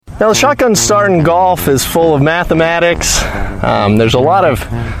Now, the shotgun start in golf is full of mathematics. There's a lot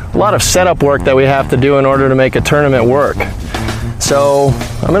of setup work that we have to do in order to make a tournament work. So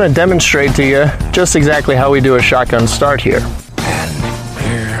I'm going to demonstrate to you just exactly how we do a shotgun start here. And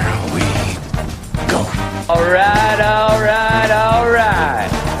here we go. All right.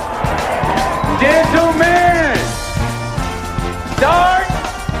 Gentlemen, start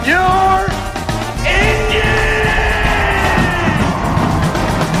your engine!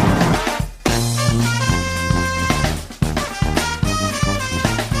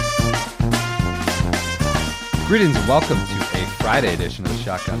 Greetings and welcome to a Friday edition of the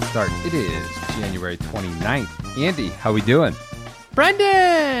Shotgun Start. It is January 29th. Andy, how we doing?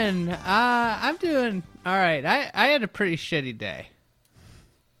 Brendan! I'm doing all right. I had a pretty shitty day.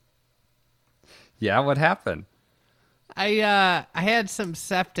 Yeah, what happened? I had some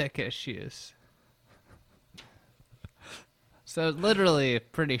septic issues. So literally a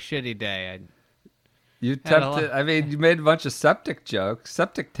pretty shitty day. You made a bunch of septic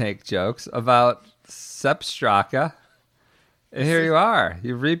tank jokes about Sepstraka. And here you are.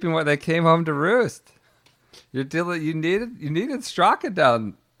 You're reaping what they came home to roost. You needed Straka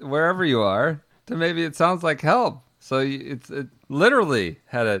down wherever you are to maybe it sounds like help. So it literally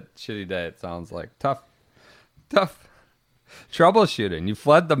had a shitty day. It sounds like tough troubleshooting. You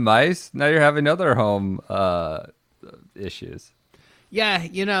fled the mice. Now you're having other home issues. Yeah,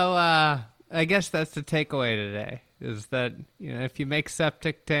 I guess that's the takeaway today. Is that if you make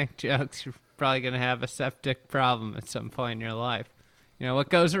septic tank jokes, you're probably going to have a septic problem at some point in your life. What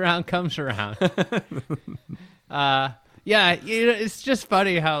goes around comes around. It's just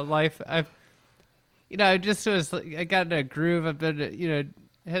funny how life. I got in a groove. I've been,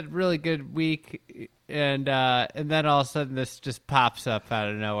 had a really good week, and then all of a sudden this just pops up out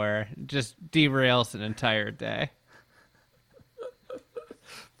of nowhere, just derails an entire day.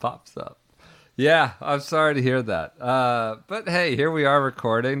 Pops up. Yeah, I'm sorry to hear that. But hey, here we are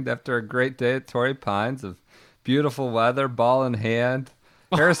recording after a great day at Torrey Pines of beautiful weather, ball in hand.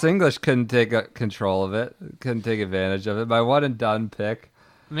 Harris English couldn't take control of it, couldn't take advantage of it. My one and done pick.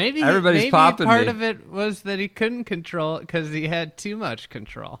 Maybe popping part me. of it was that he couldn't control it because he had too much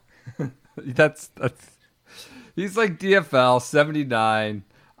control. That's he's like DFL 79.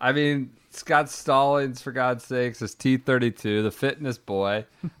 I mean, Scott Stallings, for God's sakes, is T32, the fitness boy.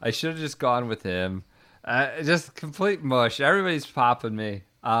 I should have just gone with him. Just complete mush. Everybody's popping me.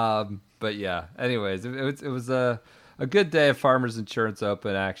 But yeah, anyways, it was a good day of Farmers Insurance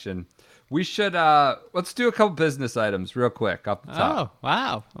Open action. We should let's do a couple business items real quick off the top.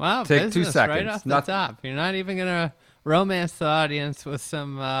 Oh, wow. Take business 2 seconds. right off the top. You're not even gonna romance the audience with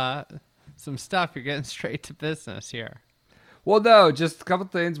some stuff. You're getting straight to business here. Well, no, just a couple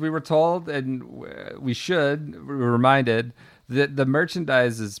things. We were told, and we were reminded that the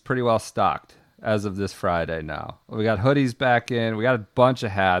merchandise is pretty well stocked as of this Friday now. We got hoodies back in. We got a bunch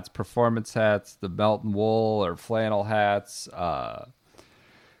of hats, performance hats, the melt and wool or flannel hats,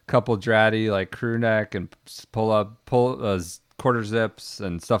 couple dratty like crew neck and pull quarter zips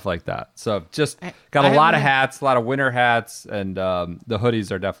and stuff like that. So just got a lot of hats, a lot of winter hats, and the hoodies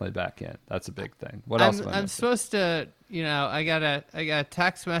are definitely back in. That's a big thing. What else? I'm supposed to, I got a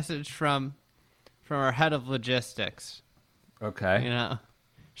text message from our head of logistics. Okay.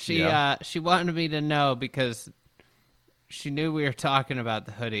 She wanted me to know because she knew we were talking about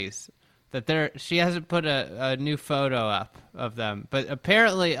the hoodies that she hasn't put a new photo up of them, but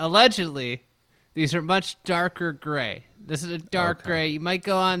allegedly, these are much darker gray. This is a dark gray. You might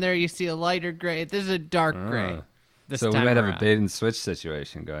go on there, you see a lighter gray. This is a dark gray. So we might have a bait and switch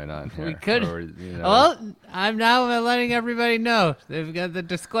situation going on here. We could. Well, I'm now letting everybody know. They've got the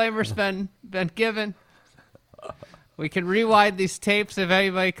disclaimer's been given. We can rewind these tapes if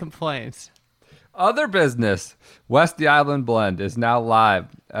anybody complains. Other business. Westy Island Blend is now live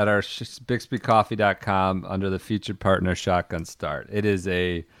at our BixbyCoffee.com under the featured partner Shotgun Start. It is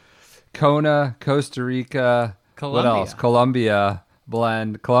a Kona, Costa Rica, Colombia. What else? Colombia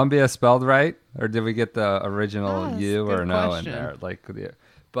blend. Colombia spelled right? Or did we get the original U or an O in there?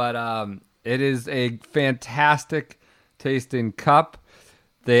 But it is a fantastic tasting cup.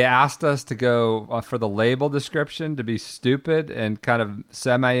 They asked us to go for the label description to be stupid and kind of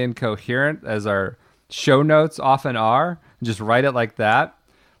semi-incoherent, as our show notes often are. Just write it like that.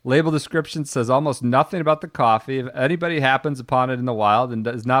 Label description says almost nothing about the coffee. If anybody happens upon it in the wild and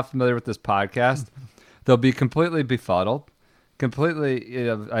is not familiar with this podcast, they'll be completely befuddled. Completely,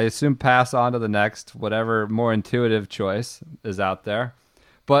 I assume, pass on to the next, whatever more intuitive choice is out there.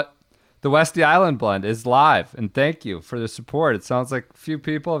 But the Westy Island Blend is live, and thank you for the support. It sounds like a few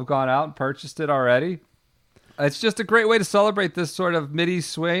people have gone out and purchased it already. It's just a great way to celebrate this sort of midi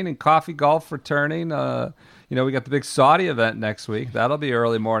swing and coffee golf returning. We got the big Saudi event next week. That'll be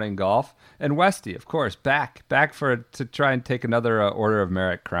early morning golf. And Westy, of course, back to try and take another Order of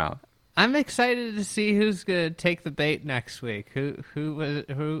Merit crown. I'm excited to see who's going to take the bait next week.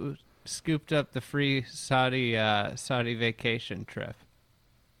 Who scooped up the free Saudi vacation trip?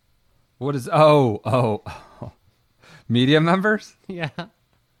 What is media members? Yeah. Do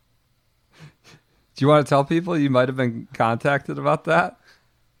you want to tell people you might have been contacted about that?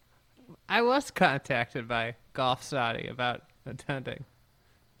 I was contacted by Golf Saudi about attending.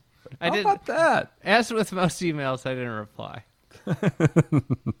 How about that? As with most emails, I didn't reply.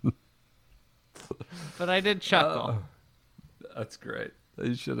 But I did chuckle. That's great.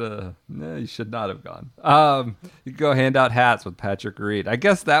 You should not have gone. You go hand out hats with Patrick Reed. I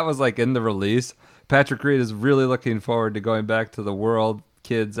guess that was like in the release. Patrick Reed is really looking forward to going back to the World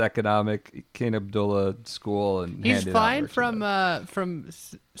Kids Economic King Abdullah School, and he's flying from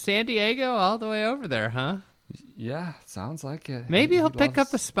San Diego all the way over there, huh? Yeah, sounds like it. Maybe he'll pick up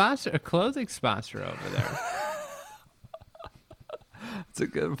a clothing sponsor over there. That's a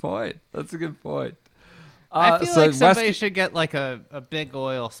good point. I feel like somebody should get like a big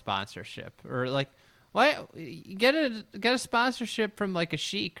oil sponsorship, or like why get a sponsorship from like a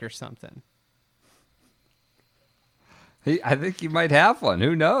sheik or something. I think you might have one.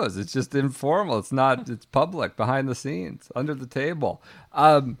 Who knows? It's just informal. It's not. It's public, behind the scenes, under the table.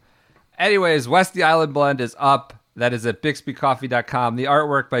 Anyways, Westy Island Blend is up. That is at BixbyCoffee.com. The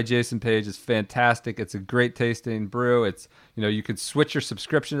artwork by Jason Page is fantastic. It's a great tasting brew. It's, you could switch your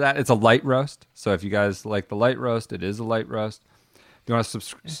subscription to that. It's a light roast. So if you guys like the light roast, it is a light roast. If you want to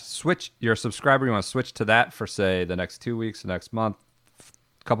switch your subscriber, you want to switch to that for, say, the next 2 weeks, the next month,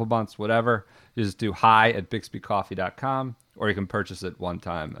 couple months, whatever. You just do hi at BixbyCoffee.com, or you can purchase it one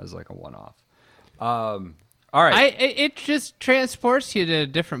time as like a one-off. All right. It just transports you to a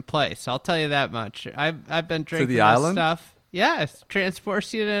different place. I'll tell you that much. I've been drinking the this island stuff. Yeah, it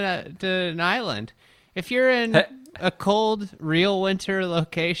transports you to an island. If you're in a cold, real winter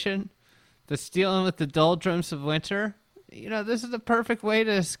location that's dealing with the doldrums of winter, this is the perfect way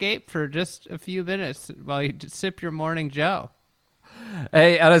to escape for just a few minutes while you sip your morning Joe.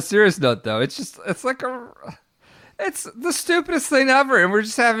 Hey, on a serious note, though, it's the stupidest thing ever, and we're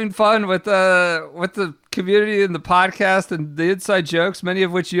just having fun with the community and the podcast and the inside jokes, many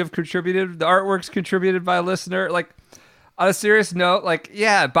of which you have contributed. The artwork's contributed by a listener. Like, on a serious note,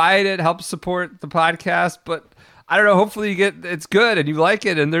 buying it helps support the podcast, but I don't know, hopefully it's good and you like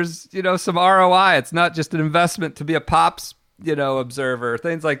it, and there's, some ROI. It's not just an investment to be a Pops, observer,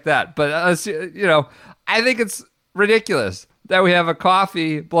 things like that. But, I think it's ridiculous that we have a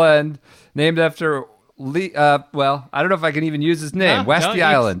coffee blend named after I don't know if I can even use his name. No, Westy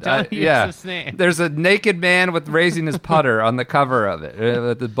Island. Don't use his name. There's a naked man with raising his putter on the cover of it,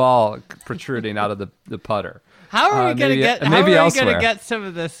 with the ball protruding out of the putter. How are we going to get some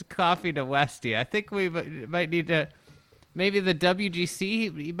of this coffee to Westy? I think we might need to. Maybe the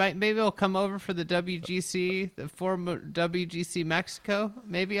WGC. Maybe he'll come over for the WGC, the former WGC Mexico.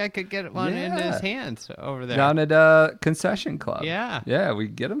 Maybe I could get one in his hands over there down at a concession club. Yeah, we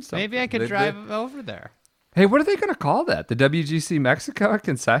get him something. Maybe I could drive over there. Hey, what are they going to call that? The WGC Mexico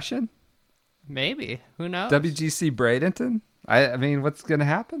concession? Maybe. Who knows? WGC Bradenton? I mean, what's going to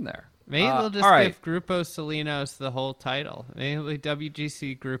happen there? Maybe they'll just give Grupo Salinos the whole title. Maybe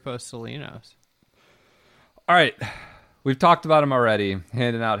WGC Grupo Salinos. All right. We've talked about him already,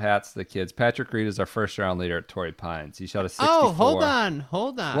 handing out hats to the kids. Patrick Reed is our first-round leader at Torrey Pines. He shot a 64. Oh, hold on.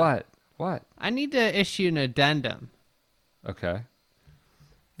 What? I need to issue an addendum. Okay.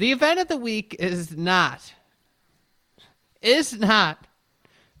 The event of the week is not the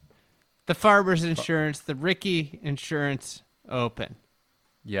Farmers Insurance, the Ricky Insurance Open.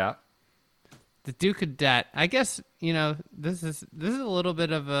 Yeah. The Duke of Debt. I guess, this is a little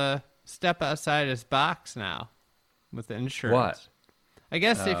bit of a step outside his box now. With the insurance. What? I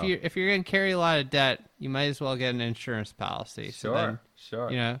guess if you're going to carry a lot of debt, you might as well get an insurance policy. Sure.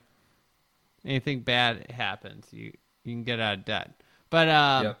 Anything bad happens, you can get out of debt.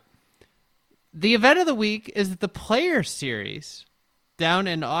 But the event of the week is the Player Series down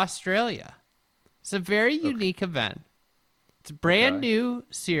in Australia. It's a very unique event. It's a brand new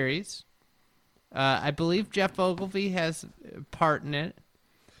series. I believe Jeff Ogilvy has a part in it.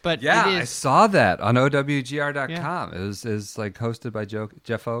 But I saw that on OWGR.com. Yeah. It was like hosted by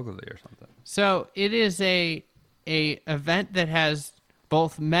Jeff Ogilvy or something. So it is a event that has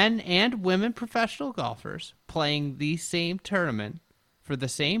both men and women professional golfers playing the same tournament for the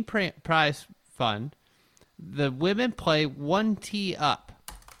same prize fund. The women play one tee up.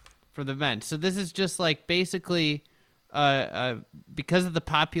 for the men. So this is just like basically because of the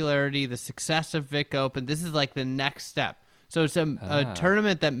popularity, the success of Vic Open, this is like the next step. So it's a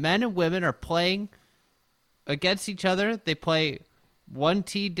tournament that men and women are playing against each other. They play one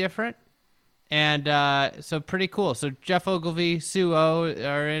tee different. And so pretty cool. So Jeff Ogilvy, Sue O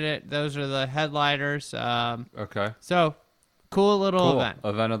are in it. Those are the headliners. Okay. So cool little event.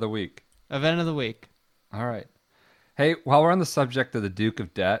 Event of the week. Event of the week. All right. Hey, while we're on the subject of the Duke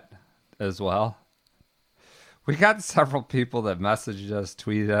of Debt as well, we got several people that messaged us,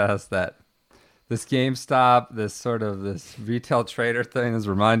 tweeted us that this GameStop, this retail trader thing is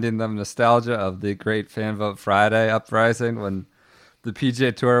reminding them nostalgia of the great Fan Vote Friday uprising when the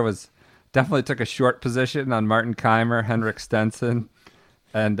PGA Tour definitely took a short position on Martin Keimer, Henrik Stenson,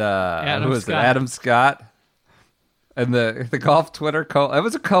 and Adam Scott. And the golf Twitter, it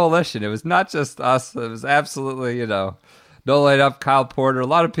was a coalition. It was not just us. It was absolutely, no laid up Kyle Porter. A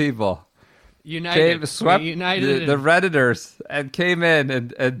lot of people swept the Redditors and came in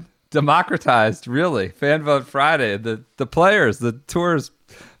and democratized, really, Fan Vote Friday. The players, the tour's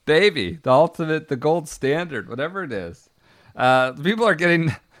baby, the ultimate, the gold standard, whatever it is. People are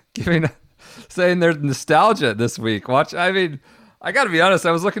saying there's nostalgia this week. I got to be honest.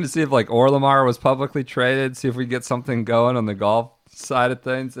 I was looking to see if like Orlamar was publicly traded, see if we get something going on the golf side of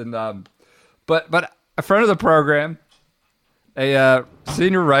things. And but a friend of the program, a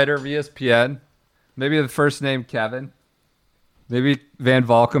senior writer of ESPN, maybe the first name Kevin, maybe Van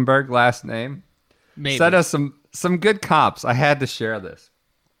Valkenburg last name, sent us some good comps. I had to share this.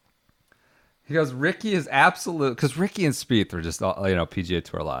 He goes, Ricky is absolute, because Ricky and Spieth were just all, PGA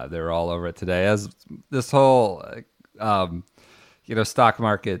Tour Live. They were all over it today. As this whole stock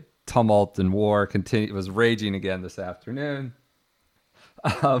market tumult and war was raging again this afternoon.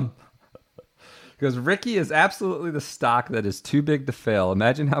 Because Ricky is absolutely the stock that is too big to fail.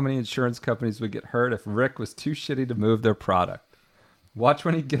 Imagine how many insurance companies would get hurt if Rick was too shitty to move their product. Watch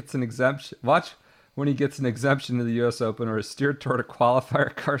when he gets an exemption. Watch when he gets an exemption to the U.S. Open or is steered toward a qualifier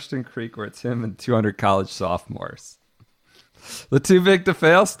at Karsten Creek where it's him and 200 college sophomores. The too big to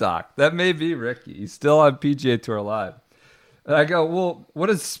fail stock. That may be Ricky. He's still on PGA Tour Live. And I go, well, what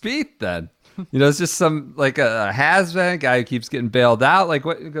is Spieth then? It's just some, like a has-been guy who keeps getting bailed out. Like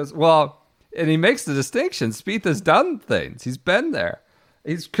what? He goes, well, and he makes the distinction. Spieth has done things. He's been there.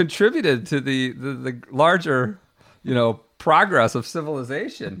 He's contributed to the larger, progress of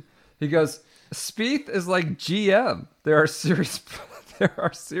civilization. He goes, Spieth is like GM. There are serious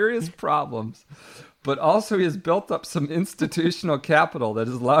problems, but also he has built up some institutional capital that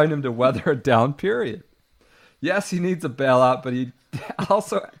is allowing him to weather a down period. Yes, he needs a bailout, but he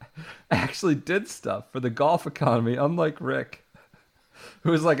also actually did stuff for the golf economy, unlike Rick,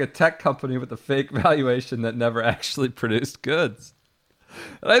 who is like a tech company with a fake valuation that never actually produced goods.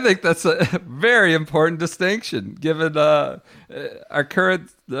 And I think that's a very important distinction, given our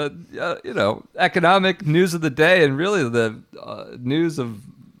current, economic news of the day and really the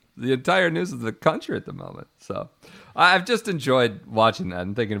entire news of the country at the moment. So I've just enjoyed watching that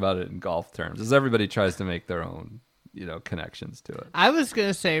and thinking about it in golf terms, as everybody tries to make their own, connections to it. I was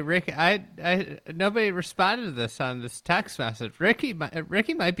gonna say, Rick, I nobody responded to this on this text message. Ricky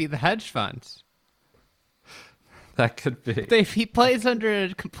might be the hedge funds. That could be. He plays under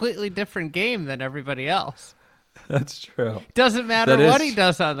a completely different game than everybody else. That's true. Doesn't matter what he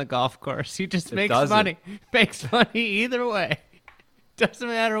does on the golf course. He just makes money. Makes money either way. Doesn't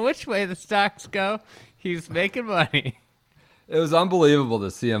matter which way the stocks go. He's making money. It was unbelievable to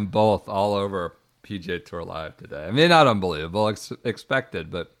see them both all over PGA Tour Live today. I mean, not unbelievable,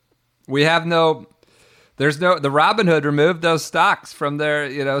 expected, but we have the Robinhood removed those stocks from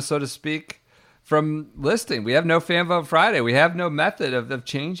their, so to speak, from listing. We have no Fan Vote Friday. We have no method of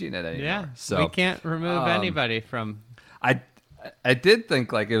changing it anymore. Yeah, so we can't remove anybody from. I did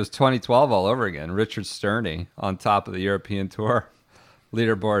think like it was 2012 all over again. Richard Sterney on top of the European Tour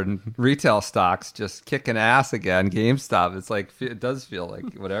leaderboard and retail stocks just kicking ass again. GameStop. It's like it does feel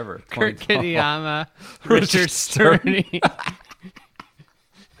like whatever. Kurt Kitayama, Richard Sterney.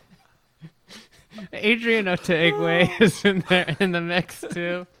 Adrian Otegwe is in there in the mix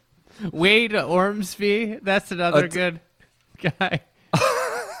too. Wade Ormsby, that's another good guy.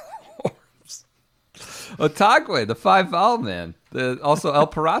 Otagwe, the 5-vol man. Also El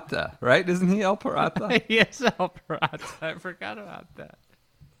Parata, right? Isn't he El Parata? Yes, El Parata. I forgot about that.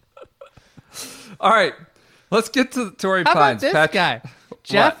 All right, let's get to Torrey How Pines. about this guy?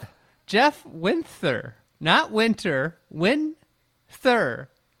 Jeff Winther. Not Winter. Winther.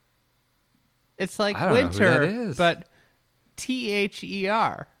 It's like winter, but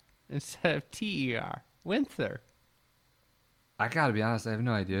THER. Instead of TER. Winther. I gotta be honest, I have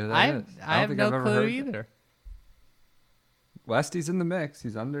no idea who that I is. I have no clue either. Westy's in the mix.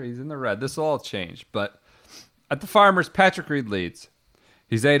 He's in the red. This will all change. But at the Farmers, Patrick Reed leads.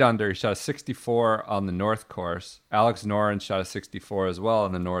 He's 8 under. He shot a 64 on the North course. Alex Noren shot a 64 as well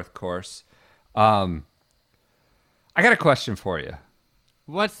on the North course. I got a question for you.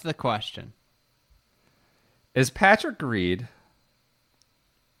 What's the question? Is Patrick Reed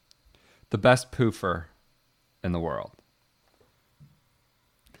the best poofer in the world?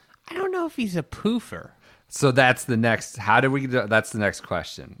 I don't know if he's a poofer. So that's the next. That's the next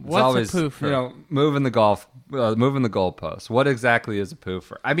question. It's What's always, a poofer? Moving the goalpost. What exactly is a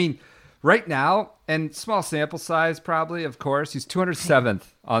poofer? I mean, right now, and small sample size, probably, of course, he's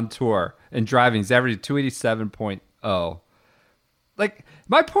 207th on tour in driving. He's averaging 287.0. Like,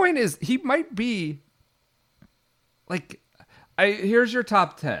 my point is, he might be like, here's your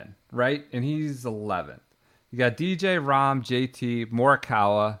top 10, right? And he's 11th. You got DJ, Rom, JT,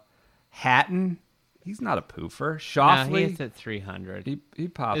 Morikawa, Hatton. He's not a poofer. Shoffley. No, he's at 300. He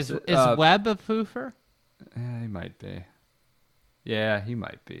pops Is it. Webb a poofer? He might be. Yeah, he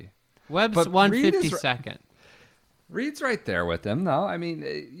might be. Webb's But 152nd. Reed's right there with him, though. I mean,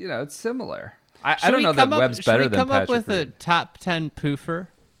 it's similar. I don't know that Webb's better than Patrick. Should we come up with Reed. a top 10 poofer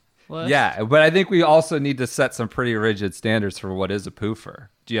list? Yeah, but I think we also need to set some pretty rigid standards for what is a poofer.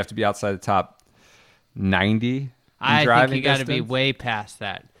 Do you have to be outside the top 90? I think you got to be way past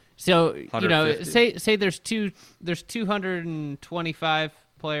that. So, 150. say there's 225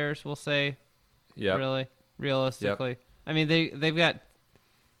 players, we'll say. Yeah. Really, realistically. Yep. I mean, they got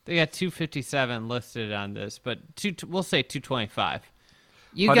 257 listed on this, but we'll say 225.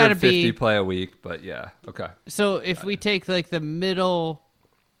 You got to be play a week, but yeah, okay. So if we take like the middle,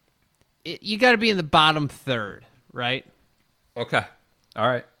 you got to be in the bottom third, right? Okay. All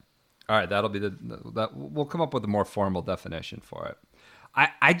right. That'll be that. We'll come up with a more formal definition for it.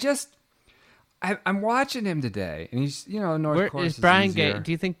 I'm watching him today, and he's North Course is Brian easier. Gay?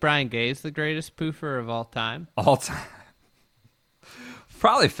 Do you think Brian Gay is the greatest poofer of all time? All time.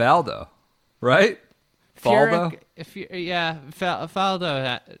 Probably Faldo, right? Faldo.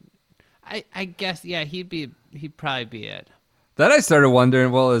 Faldo. I guess he'd probably be it. Then I started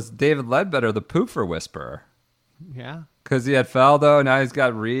wondering, well, is David Ledbetter the poofer whisperer? Yeah. Because he had Faldo, now he's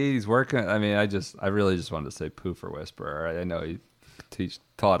got Reed. He's working. I mean, I really just wanted to say poofer whisperer. I know he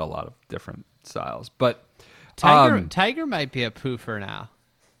taught a lot of different styles, but Tiger might be a poofer now.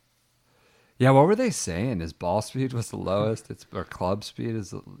 Yeah, what were they saying? His ball speed was the lowest. Or club speed,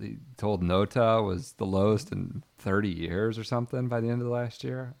 he told Nota, was the lowest in 30 years or something by the end of the last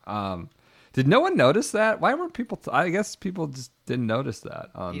year. Did no one notice that? Why weren't people? I guess people just didn't notice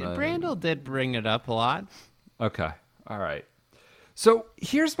that. Brandel did bring it up a lot. Okay, all right. So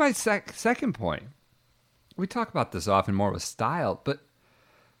here's my second point. We talk about this often more with style, but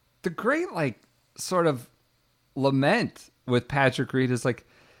the great sort of lament with Patrick Reed is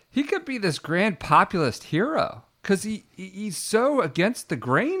he could be this grand populist hero because he's so against the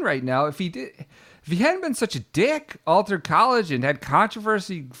grain right now. If he hadn't been such a dick all through college and had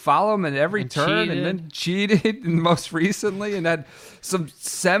controversy follow him in every turn and then cheated most recently and had some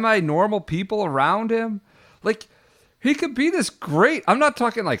semi-normal people around him, he could be this great. I'm not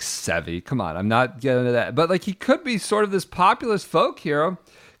talking like Sevy. Come on, I'm not getting into that. But he could be sort of this populist folk hero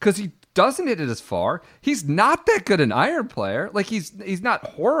because he doesn't hit it as far. He's not that good an iron player. He's not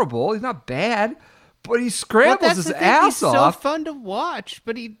horrible. He's not bad, but he scrambles his ass off. He's so fun to watch,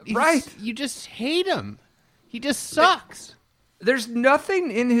 but you just hate him. He just sucks. There's nothing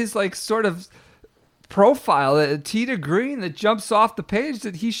in his sort of profile at tee to green that jumps off the page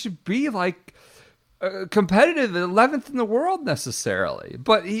that he should be competitive at 11th in the world necessarily,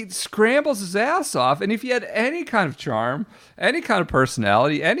 but he scrambles his ass off. And if he had any kind of charm, any kind of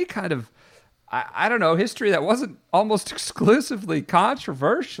personality, any kind of, I don't know, history that wasn't almost exclusively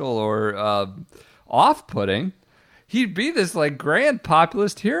controversial or off-putting, he'd be this grand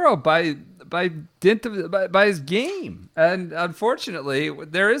populist hero by dint of by his game. And unfortunately,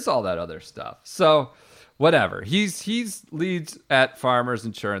 there is all that other stuff. So whatever, he's leads at Farmers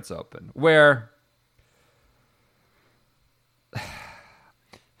Insurance Open, where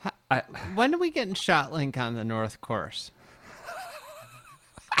when are we getting shot link on the North Course?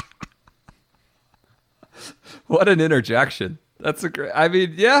 What an interjection. That's a great, I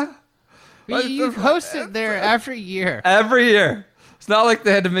mean, yeah. You've hosted there every year. Every year. It's not like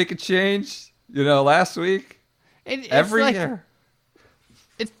they had to make a change, last week. Every year.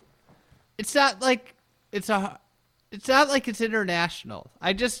 It's not like it's international.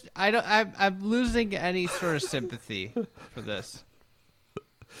 I'm losing any sort of sympathy for this.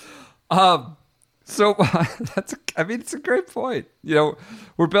 So it's a great point. You know,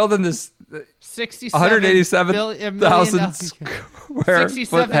 we're building this 187,000 square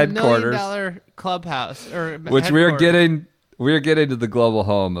foot headquarters, $million clubhouse, or which we are getting to the global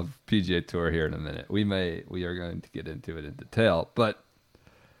home of PGA Tour here in a minute. We are going to get into it in detail, but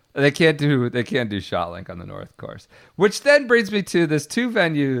they can't do ShotLink on the North Course, which then brings me to this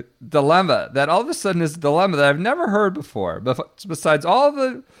 2-venue dilemma that all of a sudden is a dilemma that I've never heard before. But besides all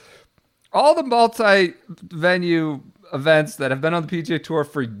the multi-venue events that have been on the PGA Tour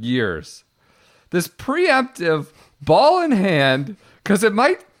for years, this preemptive ball in hand because it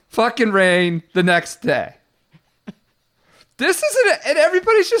might fucking rain the next day. This isn't, and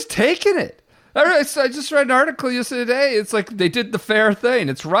everybody's just taking it. I just read an article yesterday. It's like they did the fair thing.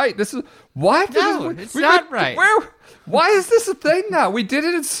 It's right. This is what? No, it's not right. Why is this a thing now? We did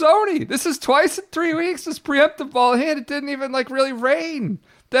it in Sony. This is twice in 3 weeks. This preemptive ball in hand. It didn't even really rain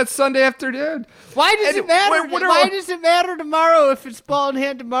that Sunday afternoon. Why does it matter? Why does it matter tomorrow if it's ball in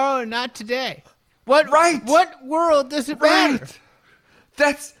hand tomorrow and not today? What world does it matter?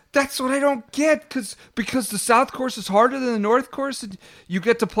 That's what I don't get, because the South Course is harder than the North Course, and you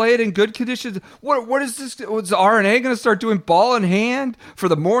get to play it in good conditions. What is this? Was the RNA going to start doing ball in hand for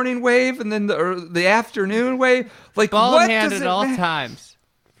the morning wave and then the afternoon wave? Like ball what in hand does at it all matter? Times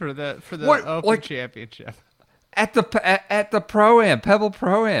for the Open Championship. At the Pro-Am, Pebble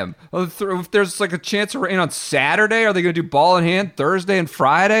Pro-Am. If there's like a chance of rain on Saturday, are they going to do ball in hand Thursday and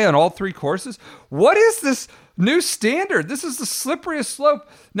Friday on all 3 courses? What is this new standard? This is the slipperiest slope.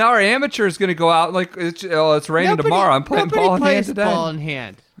 Now our amateur is going to go out like it's raining tomorrow. I'm playing ball in hand today. Ball in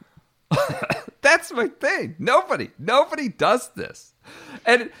hand. That's my thing. Nobody does this.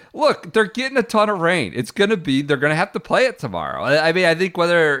 And look, they're getting a ton of rain. They're going to have to play it tomorrow. I mean, I think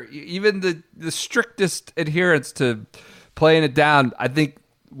whether even the strictest adherence to playing it down, I think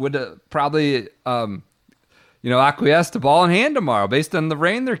would probably acquiesce to ball in hand tomorrow based on the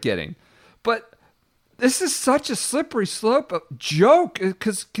rain they're getting. But this is such a slippery slope joke,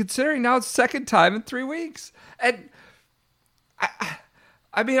 because considering now it's second time in 3 weeks. And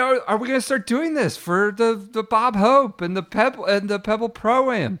I mean, are we going to start doing this for the Bob Hope and the Pebble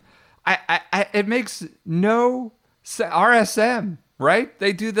Pro-Am? It makes no sense. RSM, right?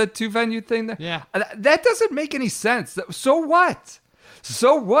 They do the 2-venue thing there. Yeah. That doesn't make any sense. So what?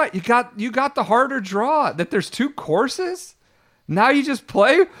 You got the harder draw that there's 2 courses? Now you just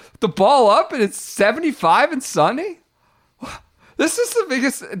play the ball up and it's 75 and sunny? This is the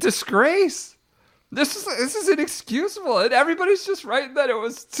biggest disgrace. This is inexcusable, and everybody's just writing that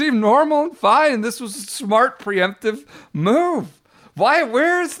it seemed normal and fine, and this was a smart preemptive move. Why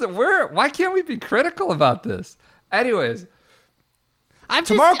can't we be critical about this? Anyways, I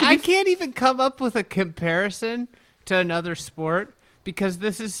can't even come up with a comparison to another sport, because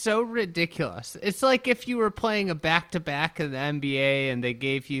this is so ridiculous. It's like if you were playing a back-to-back in the NBA and they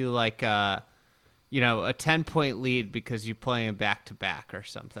gave you like a 10-point lead because you play a back-to-back or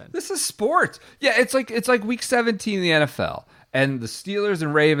something. This is sports. Yeah, it's like week 17 in the NFL, and the Steelers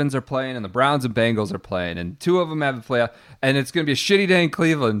and Ravens are playing, and the Browns and Bengals are playing, and 2 of them have a playoff, and it's going to be a shitty day in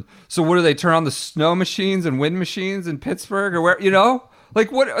Cleveland. So what do they turn on the snow machines and wind machines in Pittsburgh or where?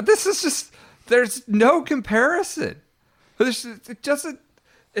 Like what? This is just, there's no comparison. The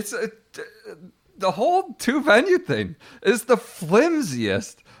whole 2-venue thing is the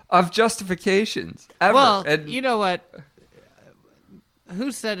flimsiest of justifications ever. Well, you know what?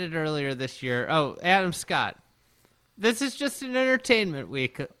 Who said it earlier this year? Oh, Adam Scott. This is just an entertainment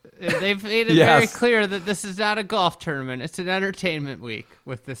week. They've made it very clear that this is not a golf tournament. It's an entertainment week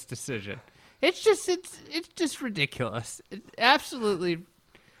with this decision. It's just ridiculous. It's absolutely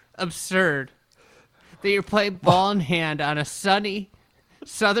absurd that you're playing ball in hand on a sunny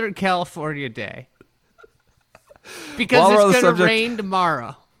Southern California day because it's going to rain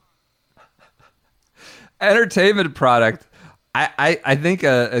tomorrow. Entertainment product. I think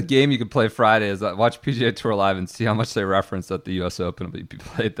a game you could play Friday is watch PGA Tour Live and see how much they reference that the U.S. Open will be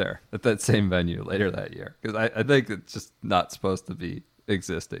played there at that same venue later that year, because I think it's just not supposed to be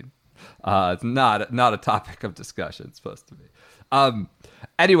existing. It's not a topic of discussion. It's supposed to be.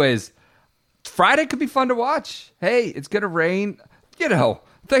 Anyways, Friday could be fun to watch. Hey, it's gonna rain.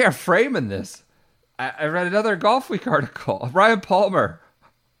 They are framing this. I read another Golf Week article. Ryan Palmer.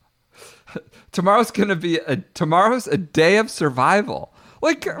 Tomorrow's a day of survival.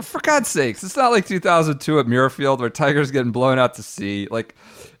 Like, for God's sakes, it's not like 2002 at Muirfield where Tiger's getting blown out to sea. Like,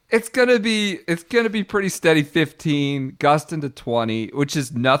 it's gonna be pretty steady 15, gust into 20, which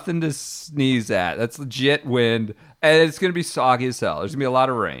is nothing to sneeze at. That's legit wind, and it's gonna be soggy as hell. There's gonna be a lot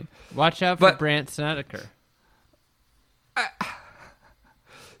of rain. Watch out for Brandt Snedeker.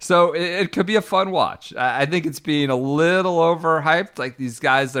 So it could be a fun watch. I think it's being a little overhyped. Like these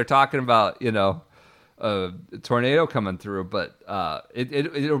guys, they're talking about, a tornado coming through, but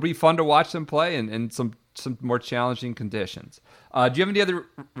it'll be fun to watch them play in some more challenging conditions. Do you have any other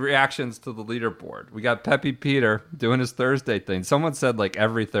reactions to the leaderboard? We got Peppy Peter doing his Thursday thing. Someone said like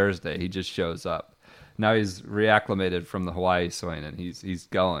every Thursday he just shows up. Now he's reacclimated from the Hawaii swing and he's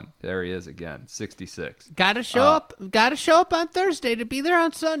going. There he is again, 66. Gotta show up. Gotta show up on Thursday to be there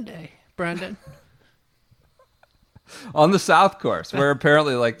on Sunday, Brendan. On the South Course, where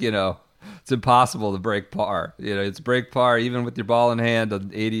apparently it's impossible to break par. It's break par even with your ball in hand on an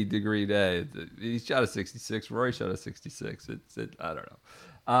 80-degree day. He shot a 66. Rory shot a 66. I don't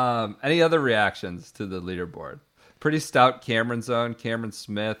know. Any other reactions to the leaderboard? Pretty stout Cameron zone. Cameron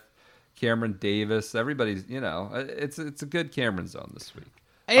Smith, Cameron Davis. Everybody's, it's a good Cameron zone this week.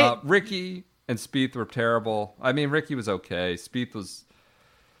 Ricky and Spieth were terrible. I mean, Ricky was okay. Spieth was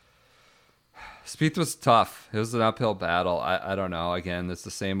tough. It was an uphill battle. I don't know. Again, it's the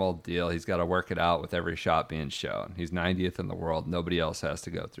same old deal. He's got to work it out with every shot being shown. He's 90th in the world. Nobody else has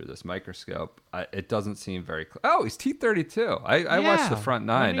to go through this microscope. It doesn't seem very clear. Oh, he's T32. I watched the front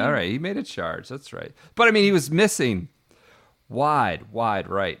nine. All right, he made a charge. That's right. But, I mean, he was missing wide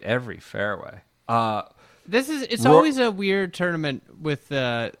right every fairway. It's always a weird tournament with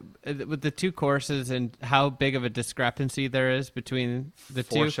the two courses and how big of a discrepancy there is between the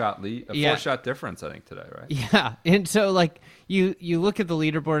two. Four-shot lead, four-shot difference, I think, today, right? Yeah, and so you look at the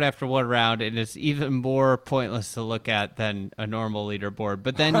leaderboard after one round, and it's even more pointless to look at than a normal leaderboard.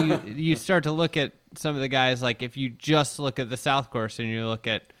 But then you start to look at some of the guys, like if you just look at the South Course and you look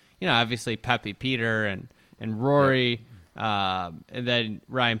at obviously Peppy Peter and Rory. Yep. And then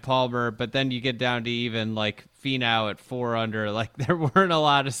Ryan Palmer, but then you get down to even like Finau at 4 under. Like there weren't a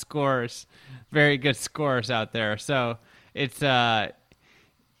lot of very good scores out there. So it's those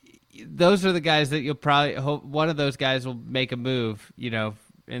are the guys that you'll probably hope one of those guys will make a move, in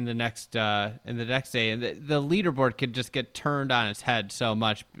the next day, and the leaderboard could just get turned on its head so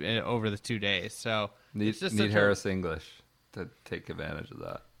much over the 2 days. So need Harris English to take advantage of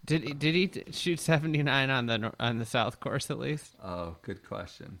that. Did he shoot 79 on the South Course at least? Oh, good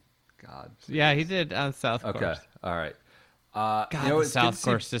question. God. Geez. Yeah, he did on South Course. Okay, all right. The South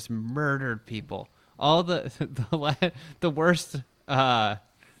Course just murdered people. All the worst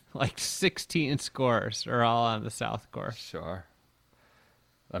 16 scores are all on the South Course. Sure.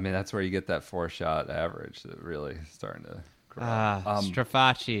 I mean, that's where you get that 4-shot average that really is starting to grow.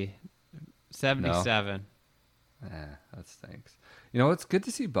 Strafacci, 77. No. That stinks. It's good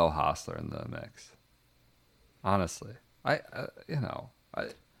to see Bo Hostler in the mix. Honestly,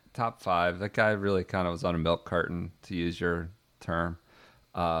 top 5. That guy really kind of was on a milk carton, to use your term.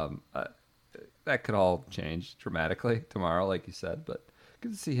 That could all change dramatically tomorrow, like you said. But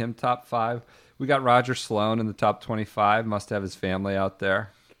good to see him top 5. We got Roger Sloan in the top 25. Must have his family out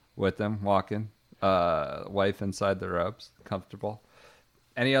there with him, walking. Wife inside the ropes, comfortable.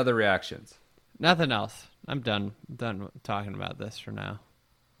 Any other reactions? Nothing else. I'm done talking about this for now.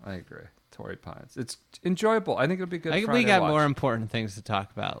 I agree. Torrey Pines. It's enjoyable. I think it'll be good. We got more important things to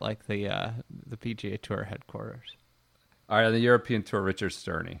talk about, like the PGA Tour headquarters. All right, on the European Tour, Richard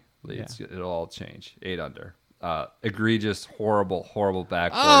Sterney leads. Yeah. It'll all change. 8 under. Egregious, horrible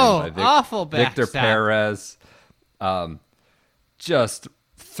backboarding by awful Victor Perez. Just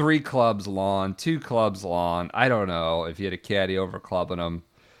 3 clubs long, 2 clubs long. I don't know if he had a caddy over clubbing him.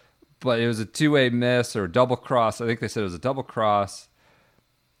 But it was a 2-way miss or a double cross. I think they said it was a double cross.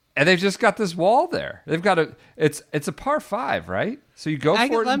 And they've just got this wall there. They've got it's a par 5, right? So you go for it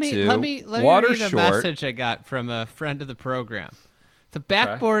in 2. Let me read a message I got from a friend of the program. The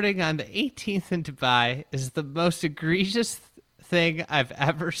backboarding on the 18th in Dubai is the most egregious thing I've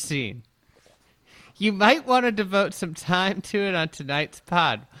ever seen. You might want to devote some time to it on tonight's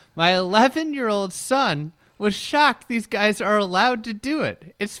pod. My 11-year-old son was shocked these guys are allowed to do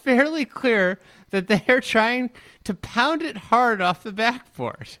it. It's fairly clear that they are trying to pound it hard off the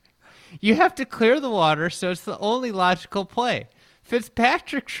backboard. You have to clear the water, so it's the only logical play.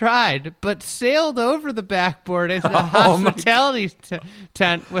 Fitzpatrick tried, but sailed over the backboard into the hospitality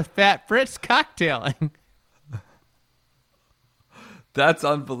tent with Fat Fritz cocktailing. That's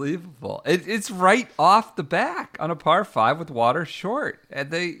unbelievable. It's right off the back on a par 5 with water short.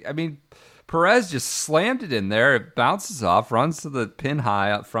 And Perez just slammed it in there. It bounces off, runs to the pin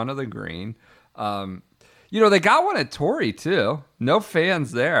high up front of the green. They got one at Torrey, too. No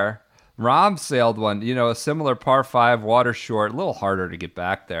fans there. Rahm sailed one, a similar par 5, water short, a little harder to get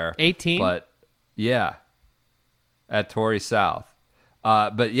back there. 18? But, yeah, at Torrey South.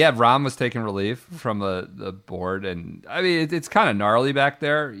 But yeah, Rahm was taking relief from the board, and I mean it's kind of gnarly back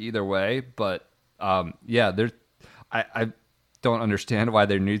there either way. But yeah, I don't understand why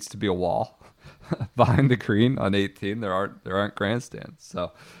there needs to be a wall behind the green on 18. There aren't grandstands.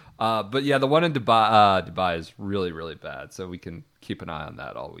 So, but yeah, the one in Dubai is really really bad. So we can keep an eye on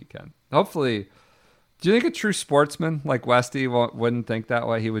that all weekend. Hopefully. Do you think a true sportsman like Westy wouldn't think that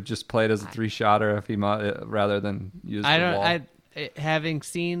way? He would just play it as a 3-shotter if he rather than use the wall. Having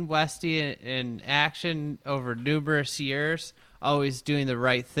seen Westy in action over numerous years, always doing the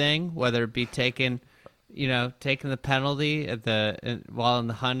right thing, whether it be taking the penalty while in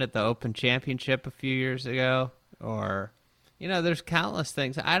the hunt at the Open Championship a few years ago, or there's countless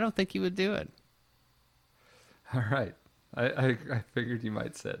things. I don't think he would do it. All right, I figured you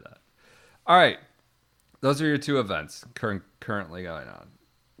might say that. All right. Those are your 2 events currently going on.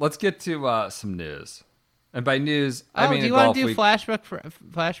 Let's get to some news. And by news, I mean do you want to do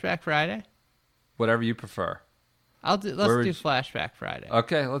Flashback Friday? Whatever you prefer. Let's do Flashback Friday.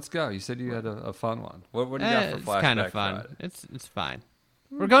 Okay, let's go. You said you had a fun one. What do you got for Flashback Friday? It's kind of fun. Friday? It's fine.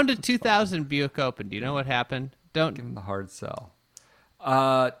 We're going to 2000 Buick Open. Do you know what happened? Don't give him the hard sell.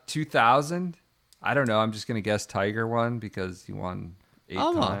 2000? I don't know. I'm just going to guess Tiger won because he won 8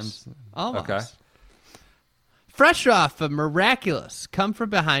 times. Almost. Okay. Fresh off a miraculous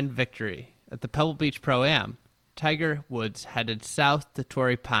come-from-behind victory at the Pebble Beach Pro-Am, Tiger Woods headed south to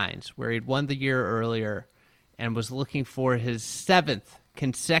Torrey Pines, where he'd won the year earlier and was looking for his 7th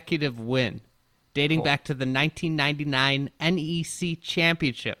consecutive win, dating back to the 1999 NEC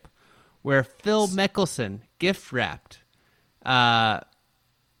Championship, where Phil Mickelson gift-wrapped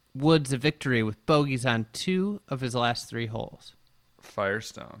Woods a victory with bogeys on 2 of his last 3 holes.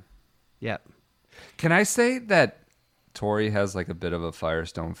 Firestone. Yep. Can I say that Torrey has like a bit of a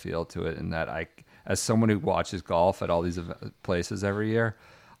Firestone feel to it, in that as someone who watches golf at all these places every year,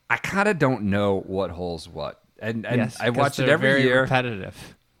 I kind of don't know what hole's what, and yes, I watch it every very year.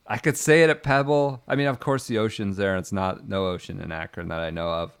 Repetitive. I could say it at Pebble. I mean, of course, the ocean's there, and it's no ocean in Akron that I know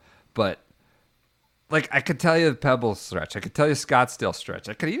of, but like I could tell you the Pebble stretch, I could tell you Scottsdale stretch,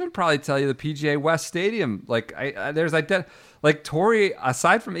 I could even probably tell you the PGA West Stadium. Like like Torrey,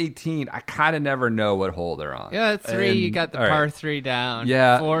 aside from 18, I kind of never know what hole they're on. Yeah, 3, you got the par 3 down.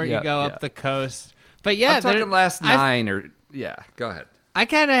 Yeah, 4, you go up the coast. But yeah, I'm talking last 9 go ahead. I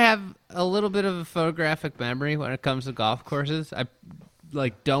kind of have a little bit of a photographic memory when it comes to golf courses. I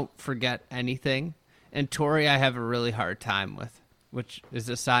don't forget anything, and Torrey I have a really hard time with, which is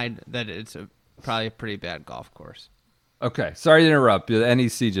a sign that it's probably a pretty bad golf course. Okay, sorry to interrupt. The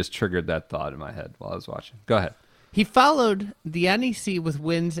NEC just triggered that thought in my head while I was watching. Go ahead. He followed the NEC with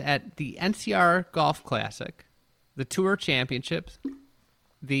wins at the NCR Golf Classic, the Tour Championships,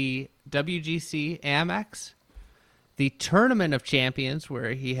 the WGC Amex, the Tournament of Champions,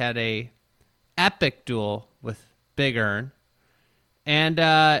 where he had a epic duel with Big Earn, and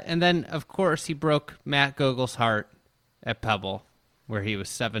then, of course, he broke Matt Gogel's heart at Pebble, where he was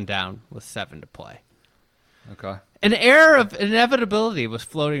 7 down with 7 to play. Okay. An air of inevitability was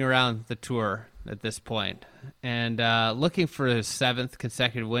floating around the tour at this point. And looking for his 7th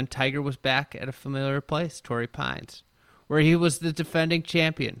consecutive win, Tiger was back at a familiar place, Torrey Pines, where he was the defending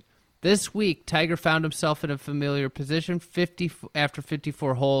champion. This week, Tiger found himself in a familiar position after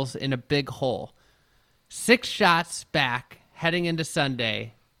 54 holes in a big hole. 6 shots back heading into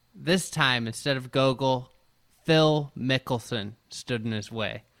Sunday. This time, instead of Gogol, Phil Mickelson stood in his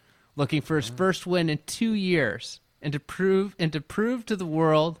way, looking for his first win in 2 years, and to prove to the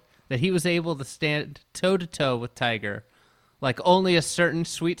world that he was able to stand toe-to-toe with Tiger like only a certain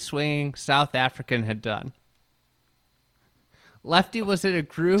sweet-swinging South African had done. Lefty was in a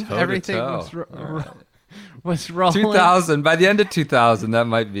groove. Toe-to-toe. Everything was rolling. 2000. By the end of 2000, that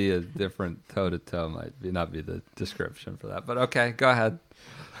might be a different toe-to-toe. Not be the description for that. But okay, go ahead.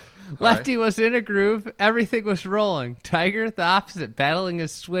 Lefty was in a groove. Everything was rolling. Tiger, the opposite, battling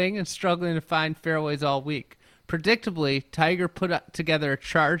his swing and struggling to find fairways all week. Predictably, Tiger put together a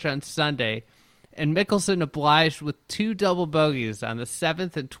charge on Sunday, and Mickelson obliged with 2 double bogeys on the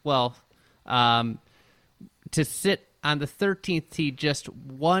 7th and 12th to sit on the 13th tee just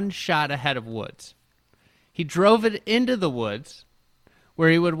 1 shot ahead of Woods. He drove it into the woods, where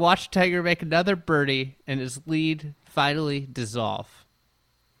he would watch Tiger make another birdie and his lead finally dissolve.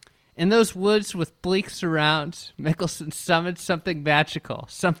 In those woods with bleak surrounds, Mickelson summoned something magical,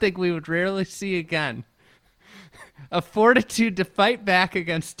 something we would rarely see again. A fortitude to fight back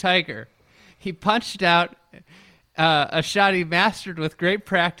against Tiger. He punched out a shot he mastered with great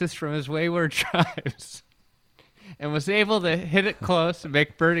practice from his wayward drives and was able to hit it close and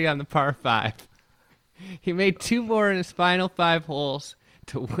make birdie on the par 5. He made 2 more in his final 5 holes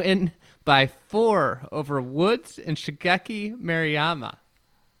to win by 4 over Woods and Shigeki Mariyama.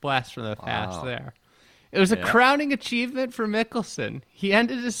 Blast from the past there. It was a crowning achievement for Mickelson. He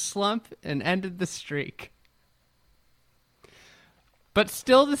ended his slump and ended the streak. But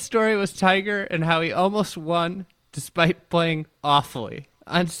still the story was Tiger and how he almost won despite playing awfully.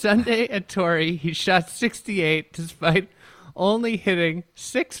 On Sunday at Torrey, he shot 68 despite only hitting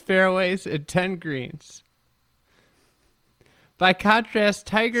 6 fairways and 10 greens. By contrast,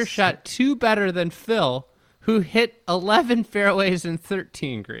 Tiger shot 2 better than Phil, who hit 11 fairways and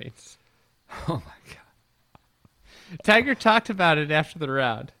 13 greens. Oh, my God. Tiger talked about it after the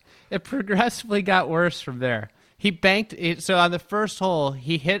round. It progressively got worse from there. He banked it. So on the first hole,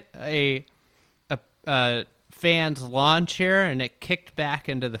 he hit a fan's lawn chair, and it kicked back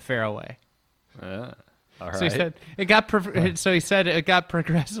into the fairway. All right. So he said it got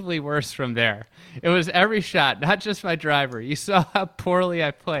progressively worse from there. It was every shot, not just my driver. You saw how poorly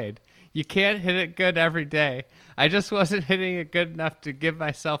I played. You can't hit it good every day. I just wasn't hitting it good enough to give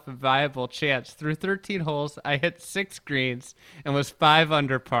myself a viable chance. Through 13 holes, I hit 6 greens and was 5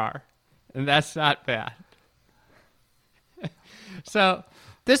 under par. And that's not bad. So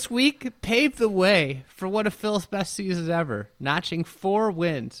this week paved the way for one of Phil's best seasons ever, notching 4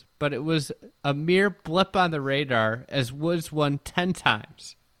 wins, but it was a mere blip on the radar as Woods won 10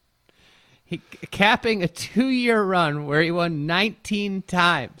 times. He capping a 2-year run where he won 19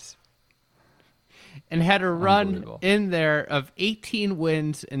 times and had a run in there of 18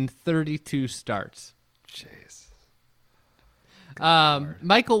 wins and 32 starts. Jeez.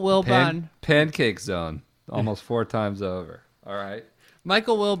 Michael Wilbon. Pancake zone. Almost 4 times over. All right.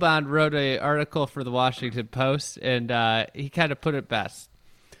 Michael Wilbon wrote an article for the Washington Post, and he kind of put it best.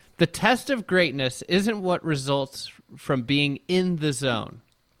 The test of greatness isn't what results from being in the zone,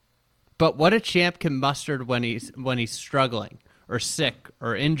 but what a champ can muster when he's struggling, or sick,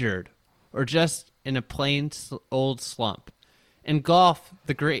 or injured, or just in a plain old slump. In golf,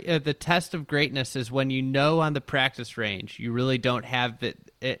 the test of greatness is when you know on the practice range you really don't have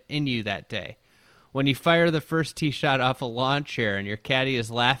it in you that day. When you fire the first tee shot off a lawn chair and your caddy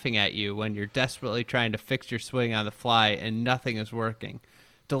is laughing at you when you're desperately trying to fix your swing on the fly and nothing is working.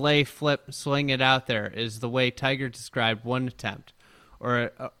 Delay, flip, swing it out there is the way Tiger described one attempt,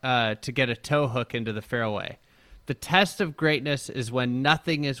 or to get a toe hook into the fairway. The test of greatness is when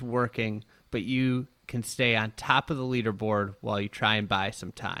nothing is working, but you can stay on top of the leaderboard while you try and buy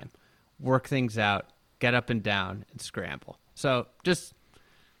some time. Work things out, get up and down, and scramble. So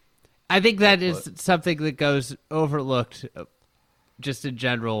I think that is something that goes overlooked just in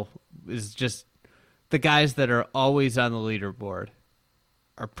general, is just the guys that are always on the leaderboard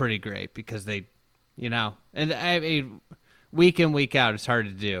are pretty great because they, and I mean, week in, week out, it's hard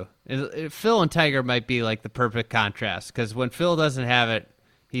to do. Phil and Tiger might be like the perfect contrast because when Phil doesn't have it,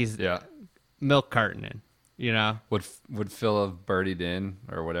 he's milk cartoning. Would Phil have birdied in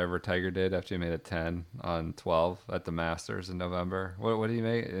or whatever Tiger did after he made a 10 on 12 at the Masters in November? What did he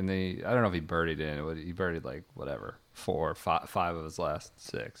make? I don't know if he birdied in. He birdied like whatever 4 or 5 of his last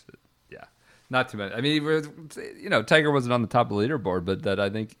 6. But yeah, not too many. I mean, Tiger wasn't on the top of the leaderboard, but that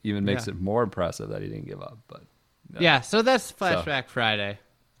I think even makes it more impressive that he didn't give up. But yeah, so that's Flashback Friday.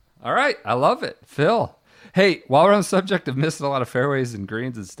 All right, I love it, Phil. Hey, while we're on the subject of missing a lot of fairways and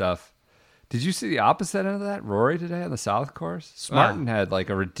greens and stuff. Did you see the opposite end of that? Rory today on the South Course? Smartin had like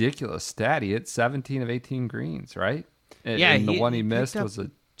a ridiculous stat. He hit 17 of 18 greens, right? And the one he missed was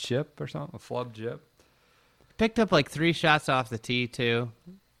a chip or something, a flub chip. Picked up like 3 shots off the tee, too.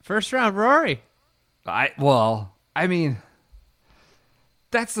 First round, Rory. I mean,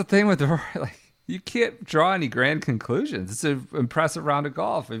 that's the thing with Rory. Like, you can't draw any grand conclusions. It's an impressive round of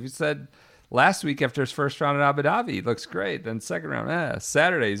golf. If you said last week after his first round in Abu Dhabi, he looks great. Then second round,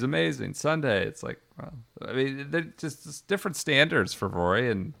 Saturday, he's amazing. Sunday, it's like, well, I mean, they're just different standards for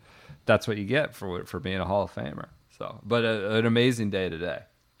Rory, and that's what you get for being a Hall of Famer. So, but an amazing day today.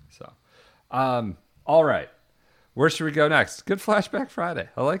 So, all right, where should we go next? Good Flashback Friday.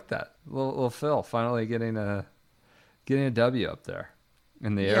 I like that. Little Phil finally getting a W up there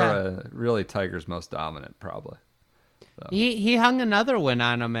in the era. Really, Tiger's most dominant, probably. So. He hung another win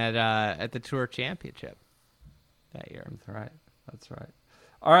on him at the Tour Championship that year. That's right.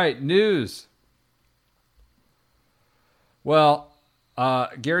 All right, news. Well,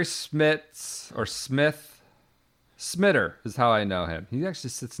 Gary Smitter is how I know him. He actually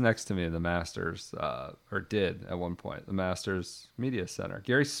sits next to me in the Masters, or did at one point, the Masters Media Center.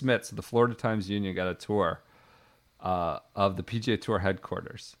 Gary Smits of the Florida Times Union got a tour of the PGA Tour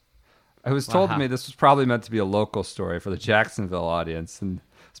headquarters. It was told to me this was probably meant to be a local story for the Jacksonville audience, and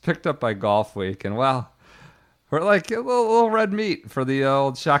it's picked up by Golf Week. And well, we're like a little red meat for the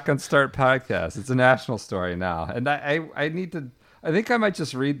old Shotgun Start podcast. It's a national story now, and I need to. I think I might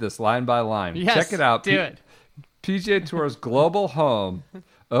just read this line by line. Yes, check it out. Do it. PGA Tour's global home,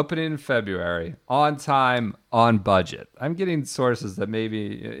 opening in February, on time, on budget. I'm getting sources that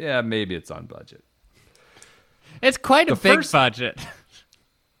maybe it's on budget. It's quite a big budget.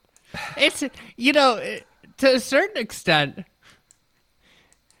 It's, to a certain extent,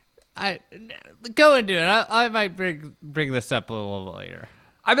 I go into it. I might bring this up a little later.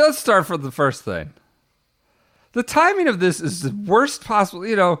 I mean, let's start from the first thing. The timing of this is the worst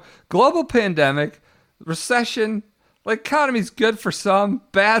possible. Global pandemic, recession. Like, economy's good for some,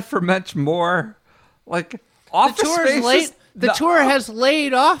 bad for much more. Like, office space. The tour has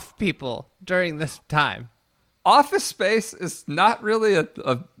laid off people during this time. Office space is not really a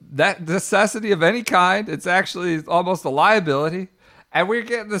that necessity of any kind. It's actually almost a liability. And we're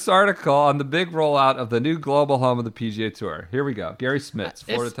getting this article on the big rollout of the new global home of the PGA Tour. Here we go. Gary Smits,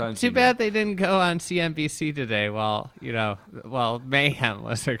 Florida Times. Too bad they didn't go on CNBC today while mayhem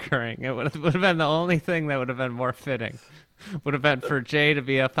was occurring. It would have been the only thing that would have been more fitting. Would have been for Jay to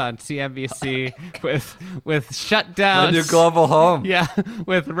be up on CNBC with shutdowns. The new global home. Yeah,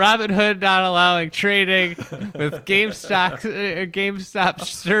 with Robinhood not allowing trading, with GameStop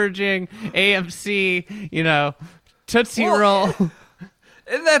surging, AMC, Tootsie Roll.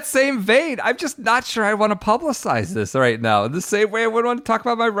 In that same vein, I'm just not sure I want to publicize this right now. In the same way I wouldn't want to talk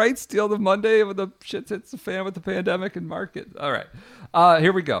about my rights deal the Monday when the shit hits the fan with the pandemic and market. All right,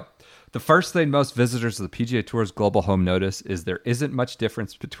 here we go. The first thing most visitors of the PGA Tour's global home notice is there isn't much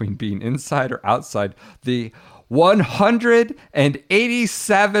difference between being inside or outside the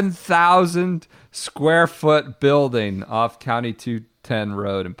 187,000 square foot building off County 210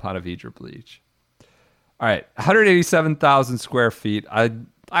 Road in Ponte Vedra Beach. All right, 187,000 square feet. I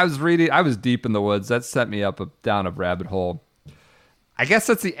was deep in the woods. That sent me down a rabbit hole. I guess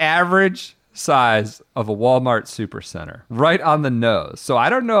that's the average size of a Walmart supercenter, right on the nose. So I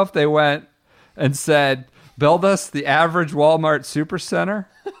don't know if they went and said, build us the average Walmart supercenter.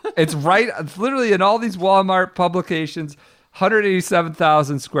 It's literally in all these Walmart publications,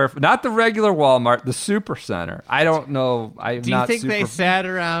 187,000 square feet. Not the regular Walmart, the supercenter. I don't know. Do you think they sat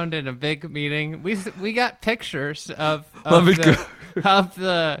around in a big meeting? We got pictures of the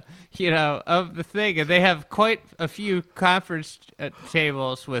thing, and they have quite a few conference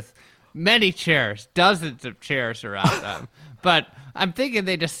tables with many chairs, dozens of chairs around them. But I'm thinking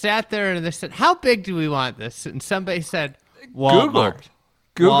they just sat there and they said, how big do we want this? And somebody said, Walmart.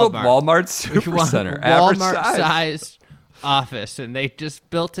 Googled Walmart Supercenter. Walmart-sized office, and they just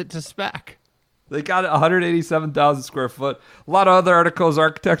built it to spec. They got 187,000 square foot. A lot of other articles,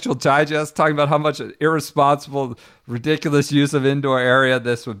 Architectural Digest, talking about how much irresponsible, ridiculous use of indoor area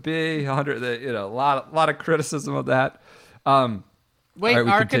this would be. A lot of criticism of that. Wait, right,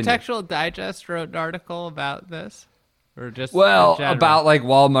 Architectural Digest wrote an article about this? Or just about like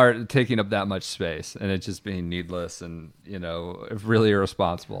Walmart taking up that much space and it just being needless and, really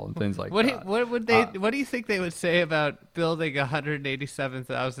irresponsible and things like that. What do you think they would say about building a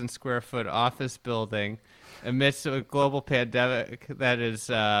 187,000 square foot office building amidst a global pandemic that is,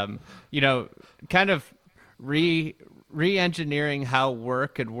 kind of re-engineering how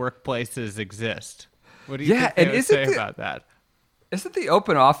work and workplaces exist? What do you think they would say about that? Isn't the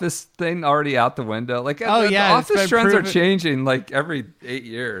open office thing already out the window? Like, the office trends are changing like every 8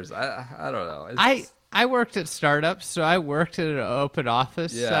 years. I don't know. I worked at startups, so I worked in an open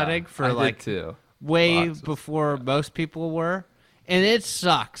office setting for way before most people were, and it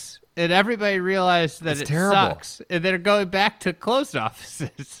sucks. And everybody realized that it sucks, and they're going back to closed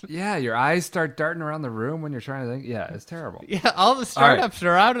offices. Yeah, your eyes start darting around the room when you're trying to think. Yeah, it's terrible. Yeah, all the startups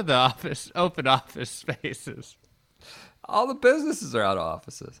are out of the open office spaces. All the businesses are out of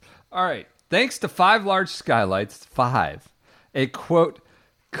offices. All right. Thanks to 5 large skylights, a quote,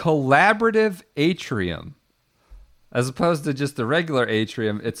 collaborative atrium. As opposed to just a regular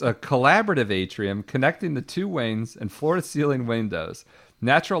atrium, it's a collaborative atrium connecting the 2 wings and floor-to-ceiling windows.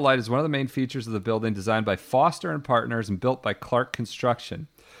 Natural light is one of the main features of the building, designed by Foster and Partners and built by Clark Construction,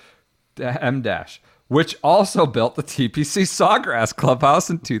 which also built the TPC Sawgrass Clubhouse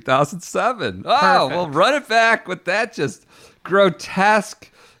in 2007. Oh, we'll run it back with that just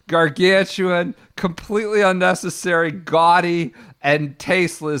grotesque, gargantuan, completely unnecessary, gaudy, and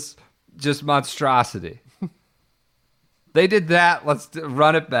tasteless just monstrosity. They did that. Let's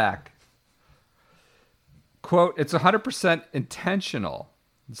run it back. Quote, it's 100% intentional,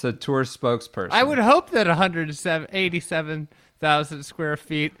 said tour spokesperson. I would hope that 187,000 100,000 square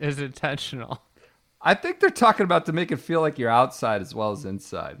feet is intentional. I think they're talking about to make it feel like you're outside as well as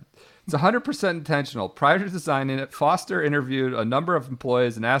inside. It's 100% intentional. Prior to designing it, Foster interviewed a number of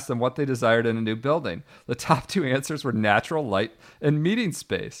employees and asked them what they desired in a new building. The top two answers were natural light and meeting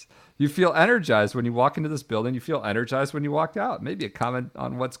space. You feel energized when you walk into this building. You feel energized when you walk out. Maybe a comment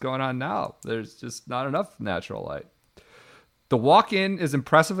on what's going on now. There's just not enough natural light. The walk-in is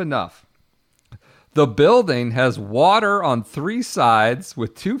impressive enough. The building has water on 3 sides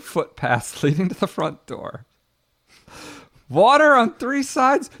with 2 footpaths leading to the front door. Water on 3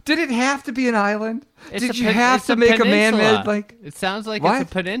 sides? Did it have to be an island? Did you have to make a man-made like? It sounds like what?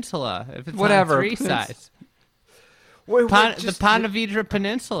 It's a peninsula. If it's Whatever. on 3 sides. Wait, The Ponte Vedra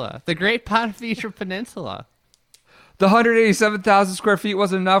Peninsula. The Great Ponte Vedra Peninsula. The 187,000 square feet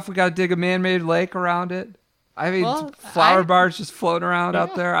wasn't enough. We got to dig a man-made lake around it. I mean, flower bars just floating around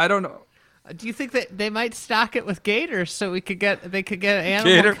out there. I don't know. Do you think that they might stock it with gators so they could get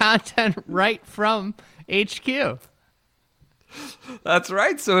animal content right from HQ? That's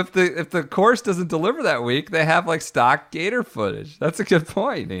right. So if the course doesn't deliver that week, they have like stock gator footage. That's a good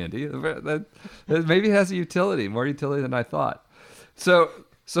point, Andy. That maybe it has a utility, more utility than I thought. So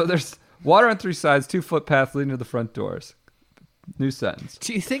there's water on 3 sides, 2 footpaths leading to the front doors. New sentence.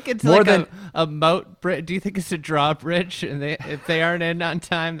 Do you think it's More like than- a moat bridge? Do you think it's a drawbridge, and if they aren't in on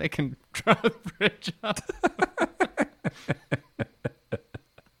time, they can draw the bridge up?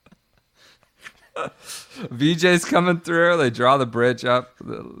 VJ's coming through. They draw the bridge up.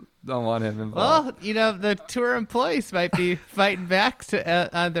 Don't want him involved. Well, the tour employees might be fighting back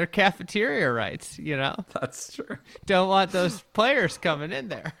on their cafeteria rights. That's true. Don't want those players coming in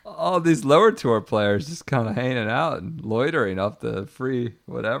there. All these lower tour players just kind of hanging out and loitering off the free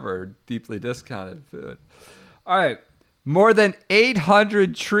whatever deeply discounted food. All right. More than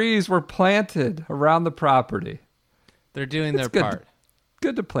 800 trees were planted around the property. They're doing their good. part.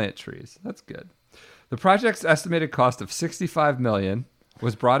 Good to plant trees. That's good. The project's estimated cost of $65 million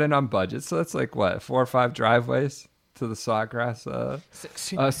was brought in on budget. So that's like what, 4 or 5 driveways to the Sawgrass.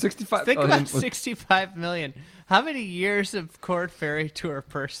 65. Think about $65 million. How many years of Court Ferry Tour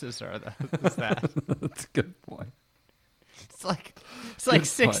purses is that? That's a good point. It's like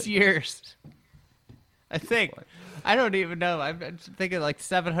 6 years. I think. I don't even know. I'm thinking like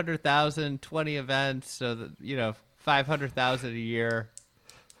 700,000, 20 events, so that 500,000 a year.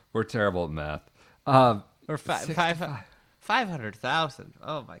 We're terrible at math. Or 500,000.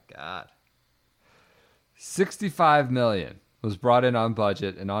 Oh my God. 65 million was brought in on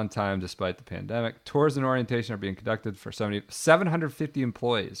budget and on time despite the pandemic. Tours and orientation are being conducted for 750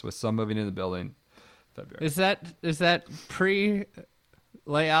 employees, with some moving in the building in February. Is that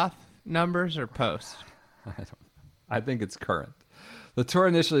pre-layoff numbers or post? I think it's current. The tour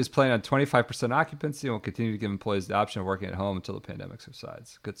initially is planning on 25% occupancy and will continue to give employees the option of working at home until the pandemic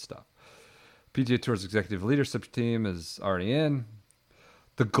subsides. Good stuff. PGA Tour's executive leadership team is already in.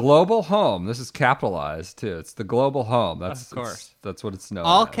 The Global Home. This is capitalized too. It's the Global Home. That's of course. That's what it's known.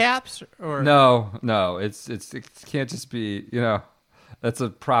 All as. caps or No. It can't just be. That's a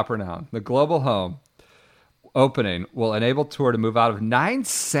proper noun. The Global Home opening will enable tour to move out of 9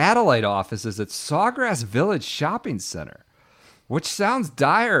 satellite offices at Sawgrass Village Shopping Center, which sounds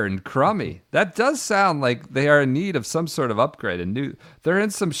dire and crummy. That does sound like they are in need of some sort of upgrade. They're in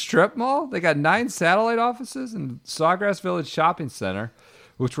some strip mall. They got 9 satellite offices in Sawgrass Village Shopping Center,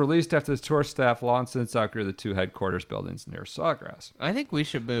 which were leased after the tour staff long since outgrew the 2 headquarters buildings near Sawgrass. I think we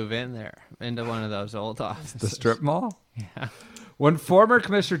should move in there into one of those old offices. The strip mall? Yeah. When former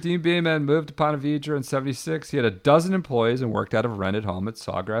Commissioner Dean Beeman moved to Ponte Vedra in 1976, he had a dozen employees and worked out of a rented home at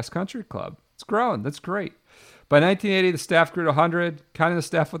Sawgrass Country Club. It's grown. That's great. By 1980, the staff grew to 100. Counting the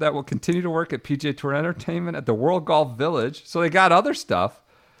staff with that will continue to work at PGA Tour Entertainment at the World Golf Village. So they got other stuff.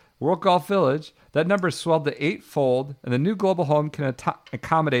 World Golf Village. That number is swelled to 8-fold, and the new global home can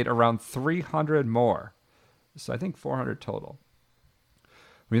accommodate around 300 more. So I think 400 total.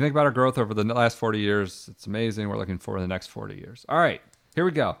 When you think about our growth over the last 40 years, it's amazing. We're looking forward to the next 40 years. All right, here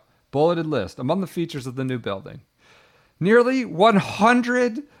we go. Bulleted list. Among the features of the new building, nearly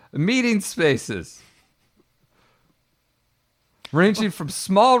 100 meeting spaces, ranging from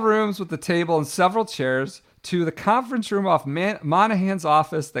small rooms with a table and several chairs to the conference room off Monahan's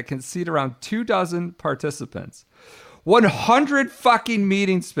office that can seat around 24 participants. 100 fucking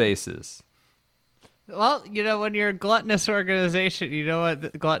meeting spaces. Well, when you're a gluttonous organization, you know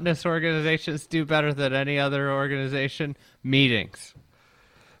what gluttonous organizations do better than any other organization? Meetings.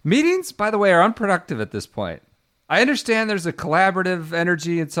 Meetings, by the way, are unproductive at this point. I understand there's a collaborative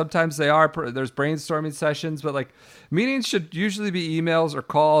energy, and sometimes there's brainstorming sessions, but meetings should usually be emails or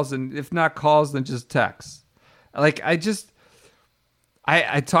calls, and if not calls, then just texts.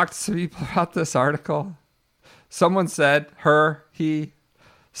 I talked to some people about this article. Someone said, he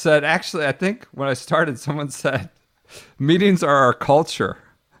said, actually, I think when I started, someone said, meetings are our culture.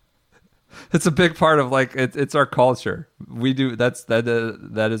 It's a big part of it's our culture. We do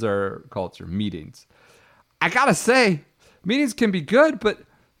that is our culture. Meetings. I gotta say, meetings can be good, but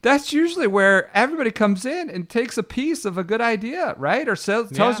that's usually where everybody comes in and takes a piece of a good idea, right? Or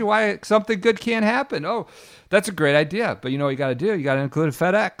tells you why something good can't happen. Oh, that's a great idea, but you know what you got to do? You got to include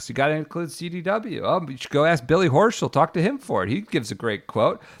FedEx. You got to include CDW. Oh, you should go ask Billy Horschel. Talk to him for it. He gives a great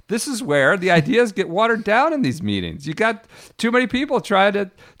quote. This is where the ideas get watered down in these meetings. You got too many people trying to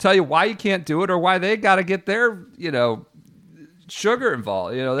tell you why you can't do it or why they got to get their, sugar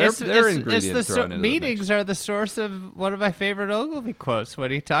involved. Their ingredients thrown into meetings are the source of one of my favorite Ogilvy quotes when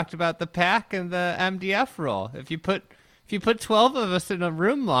he talked about the pack and the MDF rule. If you put 12 of us in a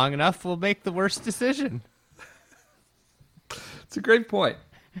room long enough, we'll make the worst decision. It's a great point.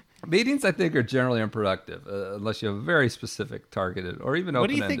 Meetings, I think, are generally unproductive unless you have a very specific, targeted, or even open-ended What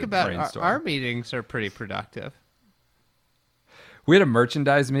do you think about brainstorm. our meetings? Are pretty productive. We had a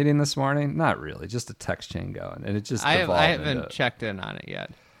merchandise meeting this morning. Not really, just a text chain going, and it just I evolved haven't checked in on it yet.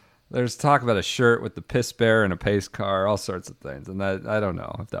 There's talk about a shirt with the piss bear and a pace car, all sorts of things, and that I don't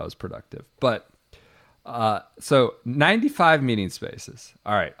know if that was productive. But so 95 meeting spaces.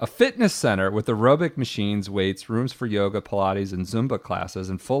 All right, a fitness center with aerobic machines, weights, rooms for yoga, Pilates, and Zumba classes,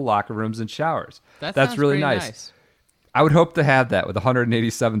 and full locker rooms and showers. That's really nice. I would hope to have that with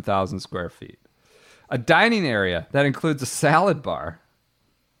 187,000 square feet. A dining area that includes a salad bar.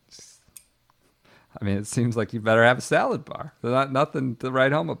 I mean, it seems like you better have a salad bar. There's nothing to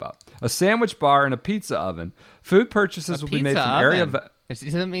write home about. A sandwich bar and a pizza oven. Food purchases will be made from area. Does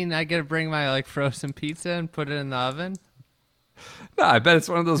that mean I got to bring my frozen pizza and put it in the oven? No, I bet it's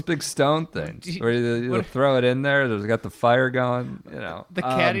one of those big stone things where you throw it in there. There's got the fire going. The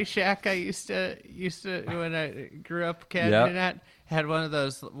caddy shack I used to when I grew up caddying at had one of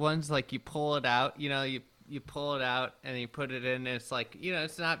those ones you pull it out. You pull it out and you put it in. And it's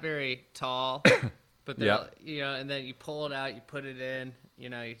it's not very tall, but and then you pull it out, you put it in.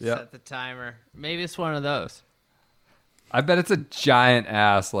 You set the timer. Maybe it's one of those. I bet it's a giant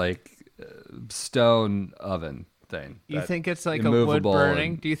ass stone oven thing. You think it's a wood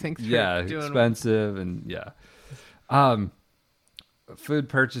burning? Do you think? Expensive and food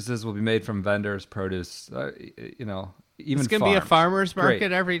purchases will be made from vendors, produce. Even it's gonna be a farmer's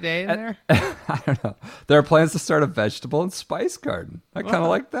market every day in there. I don't know. There are plans to start a vegetable and spice garden. I kind of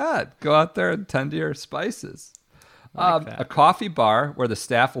like that. Go out there and tend to your spices. A coffee bar where the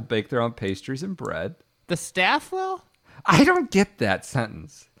staff will bake their own pastries and bread. The staff will? I don't get that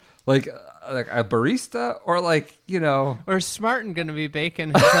sentence. Like a barista or Or is Smartin going to be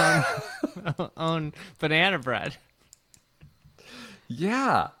baking his own banana bread?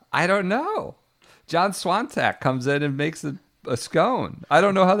 Yeah, I don't know. John Swantack comes in and makes a scone. I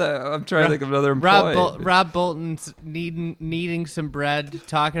don't know how that. I'm trying to think of another employee. Rob Bolton's kneading some bread,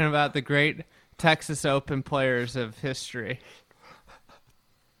 talking about the great Texas Open players of history.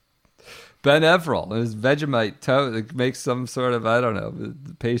 Ben Everill, his Vegemite makes some sort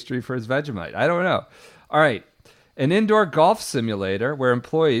of, pastry for his Vegemite. I don't know. All right. An indoor golf simulator where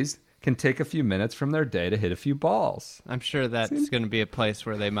employees can take a few minutes from their day to hit a few balls. I'm sure that's going to be a place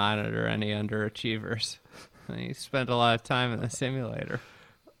where they monitor any underachievers. You spend a lot of time in the simulator.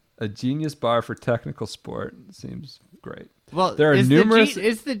 A genius bar for technical sport seems great. Well, there are numerous.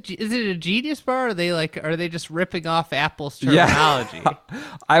 Is it a genius bar? Or are they just ripping off Apple's terminology?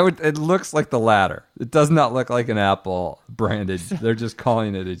 Yeah. It looks like the latter. It does not look like an Apple branded. They're just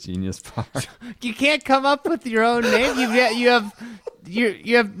calling it a genius bar. You can't come up with your own name.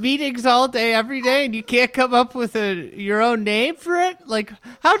 You have meetings all day, every day, and you can't come up with your own name for it.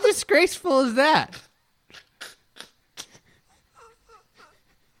 How disgraceful is that?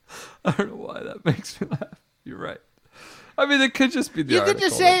 I don't know why that makes me laugh. You're right. I mean, it could just be the article. You could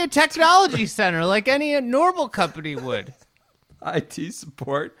just say a technology center like any normal company would. IT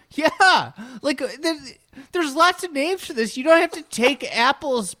support. Yeah. There's lots of names for this. You don't have to take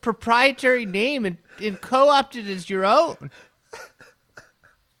Apple's proprietary name and co-opt it as your own.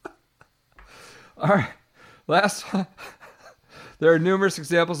 All right. Last one. There are numerous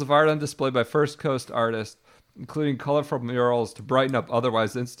examples of art on display by First Coast artists, including colorful murals to brighten up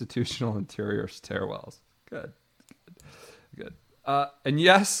otherwise institutional interior stairwells. Good. And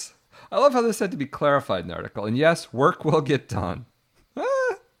yes, I love how this had to be clarified in the article. And yes, work will get done.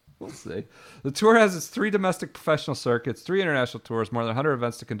 We'll see. The tour has its 3 domestic professional circuits, 3 international tours, more than 100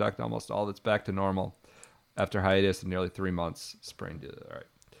 events to conduct, almost all that's back to normal after hiatus in nearly 3 months. Spring. All right.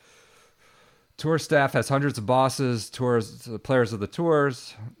 Tour staff has hundreds of bosses, players of the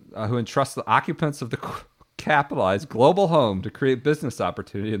tours, who entrust the occupants of the capitalized global home to create business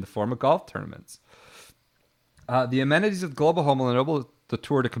opportunity in the form of golf tournaments. The amenities of the global home will enable the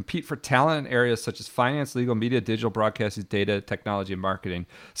tour to compete for talent in areas such as finance, legal, media, digital broadcasting, data, technology, and marketing.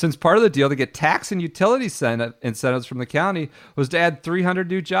 Since part of the deal to get tax and utility incentives from the county was to add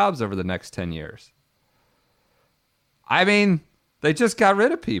 300 new jobs over the next 10 years. I mean, they just got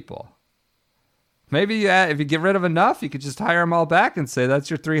rid of people. Maybe if you get rid of enough, you could just hire them all back and say that's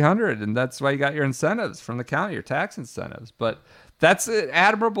your 300, and that's why you got your incentives from the county, your tax incentives. But that's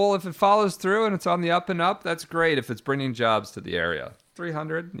admirable if it follows through and it's on the up and up. That's great if it's bringing jobs to the area.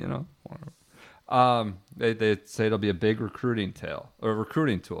 300, they say it'll be a big recruiting tool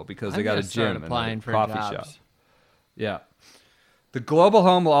because they got a gym and a coffee shop. Yeah. The global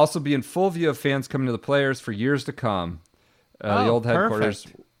home will also be in full view of fans coming to the players for years to come. The old headquarters.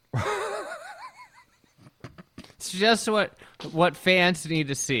 It's just what fans need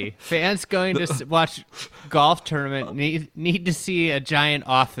to see. Fans going to watch golf tournament need to see a giant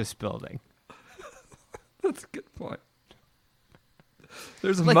office building. That's a good point.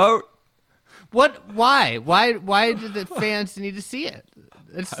 There's a moat. What? Why? Why do the fans need to see it?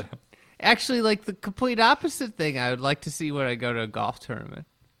 It's actually like the complete opposite thing I would like to see when I go to a golf tournament.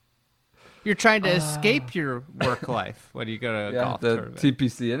 You're trying to escape your work life when you go to a golf tournament.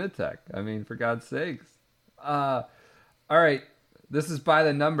 TPC Initech. I mean, for God's sakes. All right. This is by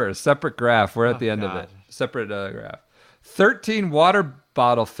the numbers. Separate graph. We're at the end of it. Separate graph. 13 water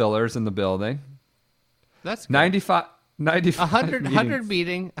bottle fillers in the building. That's good. 95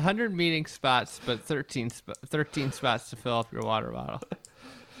 100 meeting spots, but 13 spots to fill up your water bottle.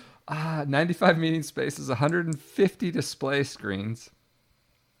 95 meeting spaces, 150 display screens,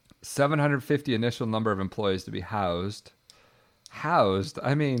 750 initial number of employees to be housed. Housed?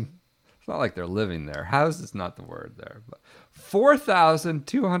 I mean, it's not like they're living there. Housed is not the word there. But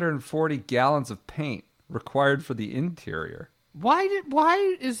 4,240 gallons of paint required for the interior.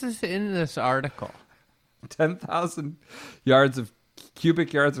 Why is this in this article? 10,000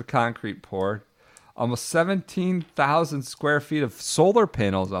 cubic yards of concrete poured. Almost 17,000 square feet of solar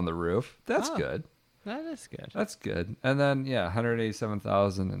panels on the roof. That's good. That is good. That's good. And then,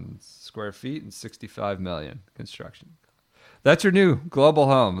 187,000 square feet and 65 million construction. That's your new global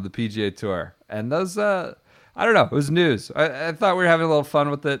home of the PGA Tour. And those, I don't know, it was news. I thought we were having a little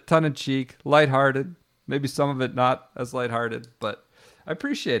fun with it, tongue in cheek, lighthearted. Maybe some of it not as lighthearted, but I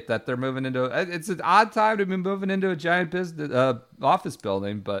appreciate that they're moving into. It's an odd time to be moving into a giant business office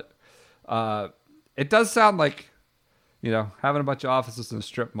building, but it does sound like, having a bunch of offices in a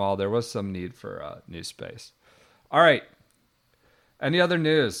strip mall. There was some need for new space. All right. Any other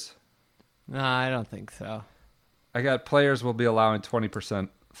news? No, I don't think so. I got players will be allowing 20%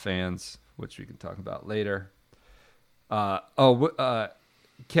 fans, which we can talk about later. Cameo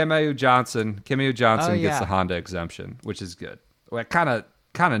Johnson gets the Honda exemption, which is good. Well, I kind of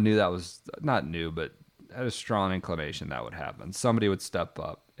knew that was not new, but had a strong inclination that would happen. Somebody would step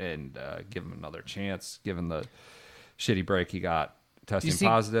up and give him another chance, given the shitty break he got testing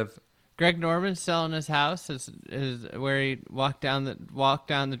positive. Greg Norman selling his house is where he walked down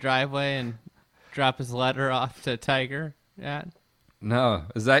the driveway and drop his letter off to Tiger. Yeah. No,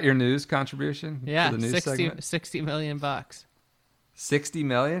 is that your news contribution? Yeah, to the news segment? $60 million. $60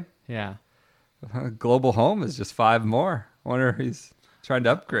 million? Yeah. Global home is just 5 more. I wonder if he's trying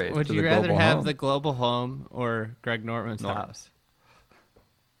to upgrade. Would you rather have the global home or Greg Norman's house?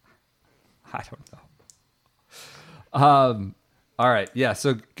 I don't know. All right. Yeah.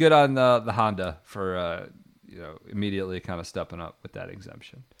 So good on the Honda for immediately kind of stepping up with that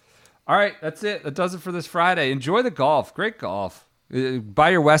exemption. All right. That's it. That does it for this Friday. Enjoy the golf. Great golf.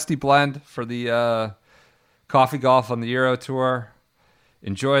 Buy your Westy blend for the coffee golf on the Euro Tour.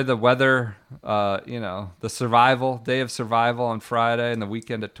 Enjoy the weather, the day of survival on Friday and the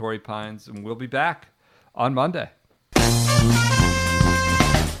weekend at Torrey Pines. And we'll be back on Monday.